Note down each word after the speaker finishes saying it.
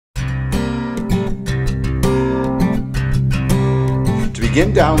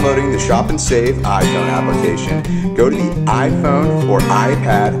begin downloading the Shop and Save iPhone application, go to the iPhone or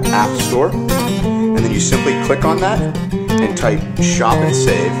iPad App Store, and then you simply click on that and type Shop and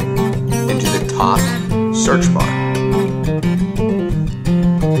Save into the top search bar.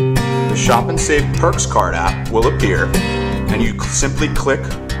 The Shop and Save Perks Card app will appear, and you simply click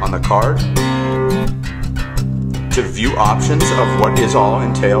on the card to view options of what is all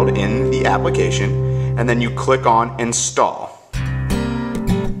entailed in the application, and then you click on Install.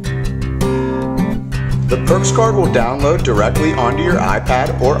 The Perks card will download directly onto your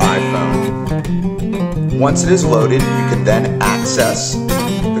iPad or iPhone. Once it is loaded, you can then access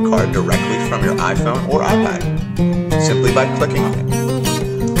the card directly from your iPhone or iPad, simply by clicking on it.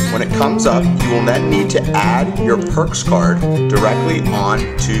 When it comes up, you will then need to add your Perks card directly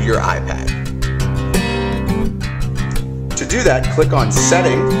onto your iPad. To do that, click on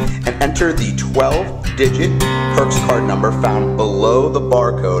Setting and enter the 12-digit Perks card number found below the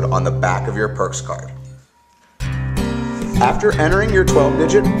barcode on the back of your Perks card. After entering your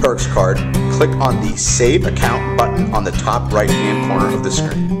 12-digit Perks card, click on the Save Account button on the top right-hand corner of the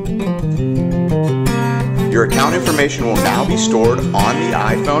screen. Your account information will now be stored on the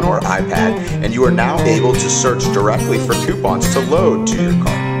iPhone or iPad, and you are now able to search directly for coupons to load to your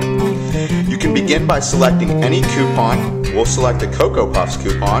card. You can begin by selecting any coupon. We'll select the Cocoa Puffs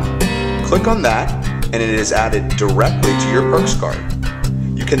coupon. Click on that, and it is added directly to your Perks card.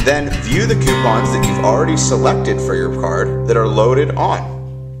 You can then view the coupons that you've already selected for your card that are loaded on.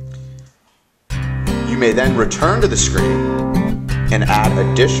 You may then return to the screen and add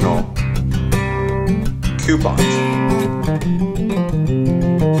additional coupons.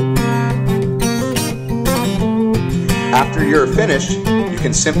 After you're finished, you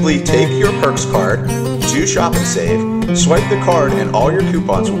can simply take your Perks card to Shop and Save, swipe the card, and all your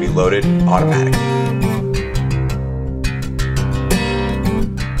coupons will be loaded automatically.